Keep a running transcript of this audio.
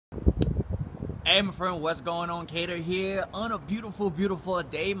Hey my friend, what's going on? Cater here on a beautiful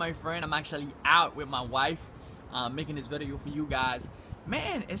day, my friend. I'm actually out with my wife making this video for you guys.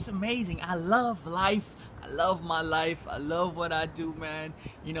 Man, it's amazing. I love life. I love my life. I love what I do, man.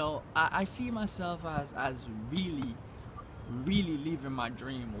 You know, I see myself as really living my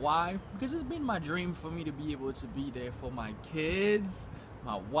dream. Why? Because it's been my dream for me to be able to be there for my kids,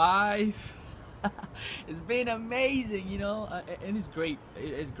 my wife. It's been amazing, you know, and it's great.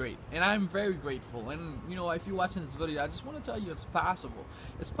 It's great, and I'm very grateful. And you know, if you're watching this video, I just want to tell you it's possible.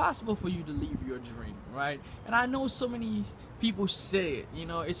 It's possible for you to live your dream, right? And I know so many people say it, you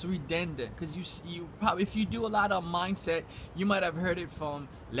know, it's redundant because you probably, if you do a lot of mindset, you might have heard it from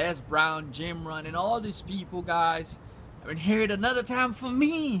Les Brown, Jim Rohn, and all these people, guys. I've been hearing it another time for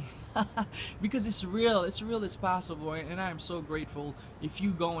me. Because it's real, it's possible, and I am so grateful if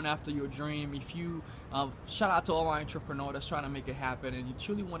you going after your dream. If you shout out to all my entrepreneurs that's trying to make it happen, and you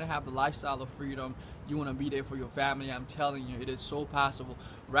truly want to have the lifestyle of freedom, you want to be there for your family. I'm telling you, it is so possible.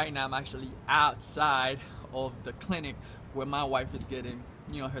 Right now I'm actually outside of the clinic where my wife is getting,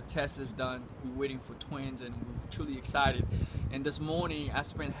 you know, her test is done. We're waiting for twins, and we're truly excited. And this morning I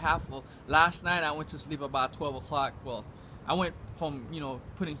spent last night I went to sleep about 12 o'clock. Well, I went from, you know,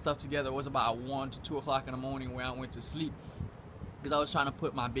 putting stuff together. It was about 1 to 2 o'clock in the morning where I went to sleep, because I was trying to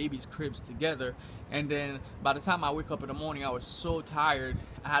put my baby's cribs together. And then by the time I wake up in the morning, I was so tired.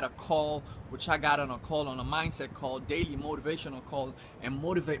 I had a call, which I got on a mindset call, daily motivational call, and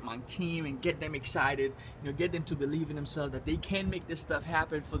motivate my team and get them excited, you know, get them to believe in themselves that they can make this stuff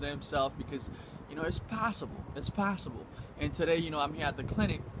happen for themselves, because, you know, it's possible. It's possible. And today, you know, I'm here at the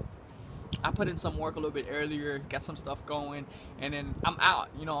clinic. I put in some work a little bit earlier, got some stuff going, and then I'm out.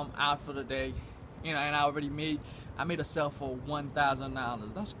 You know, I'm out for the day. You know, and I made a sale for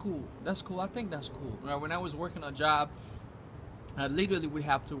 $1,000. That's cool. That's cool. I think that's cool. You know, when I was working a job, I literally would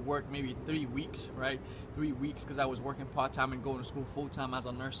have to work maybe 3 weeks, right? 3 weeks, because I was working part-time and going to school full-time as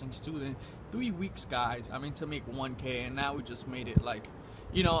a nursing student. 3 weeks, guys. I mean, to make 1K, and now we just made it like,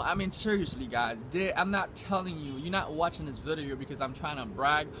 you know, I mean, seriously, guys, I'm not telling you, you're not watching this video because I'm trying to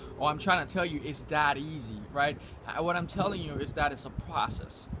brag, or I'm trying to tell you it's that easy, right? What I'm telling you is that it's a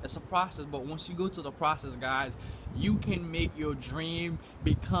process. It's a process, but once you go to the process, guys, you can make your dream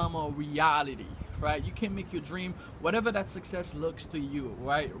become a reality, right? You can make your dream, whatever that success looks to you,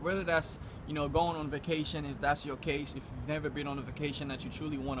 right? Whether that's, you know, going on vacation, if that's your case, if you've never been on a vacation that you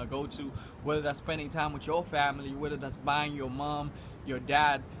truly want to go to, whether that's spending time with your family, whether that's buying your mom, your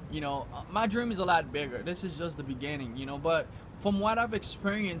dad, you know, my dream is a lot bigger. This is just the beginning, you know, but from what I've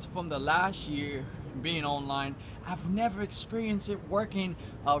experienced from the last year being online, I've never experienced it working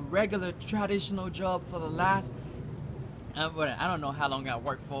a regular traditional job for the last, I don't know how long I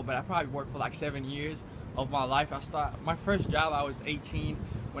worked for, but I probably worked for like 7 years of my life. My first job, I was 18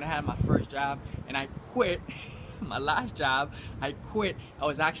 when I had my first job, and I quit. My last job, I quit. I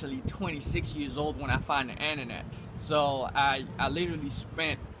was actually 26 years old when I found the internet. So I literally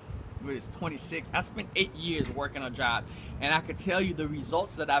spent, it's 26, I spent 8 years working a job, and I could tell you the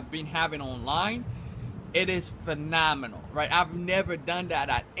results that I've been having online, it is phenomenal, right? I've never done that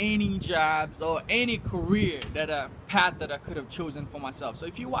at any jobs or any career path that I could have chosen for myself. So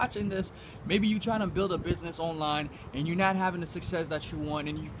if you're watching this, maybe you're trying to build a business online and you're not having the success that you want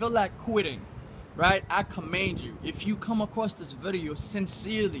and you feel like quitting, right? I commend you. If you come across this video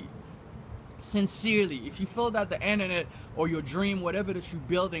sincerely, if you feel that the internet or your dream, whatever that you're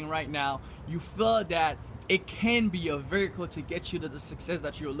building right now, you feel that it can be a vehicle to get you to the success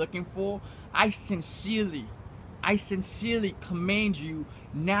that you're looking for, I sincerely commend you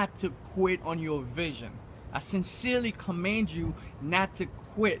not to quit on your vision. I sincerely commend you not to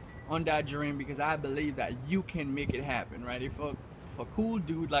quit on that dream, because I believe that you can make it happen, right? If a cool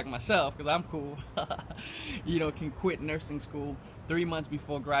dude like myself, because I'm cool, you know, can quit nursing school 3 months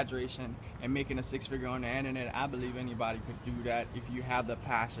before graduation and making a 6-figure on the internet, I believe anybody could do that if you have the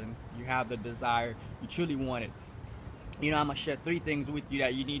passion, you have the desire, you truly want it. You know, I'm gonna share 3 things with you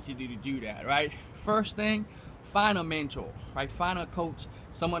that you need to do that, right? First thing, find a mentor, right? Find a coach,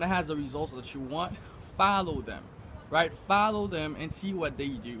 someone that has the results that you want. Follow them, right? Follow them and see what they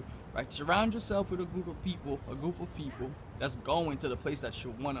do, right? Surround yourself with a group of people that's going to the place that you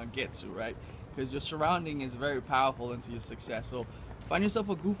want to get to, right? Because your surrounding is very powerful into your success. So find yourself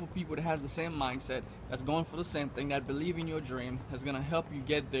a group of people that has the same mindset, that's going for the same thing, that believe in your dream, that's going to help you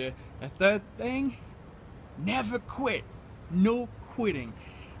get there. The third thing, never quit. No quitting.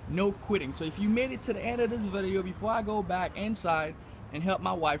 No quitting. So if you made it to the end of this video, before I go back inside and help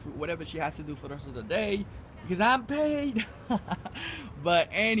my wife with whatever she has to do for the rest of the day, because I'm paid. But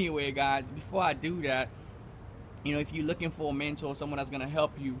anyway, guys, before I do that, You know, if you're looking for a mentor, someone that's gonna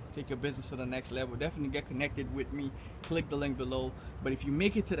help you take your business to the next level, definitely get connected with me. Click the link below. But if you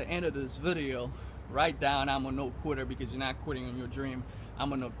make it to the end of this video, write down, I'm a no quitter, because you're not quitting on your dream.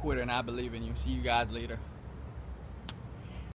 I'm a no quitter and I believe in you. See you guys later.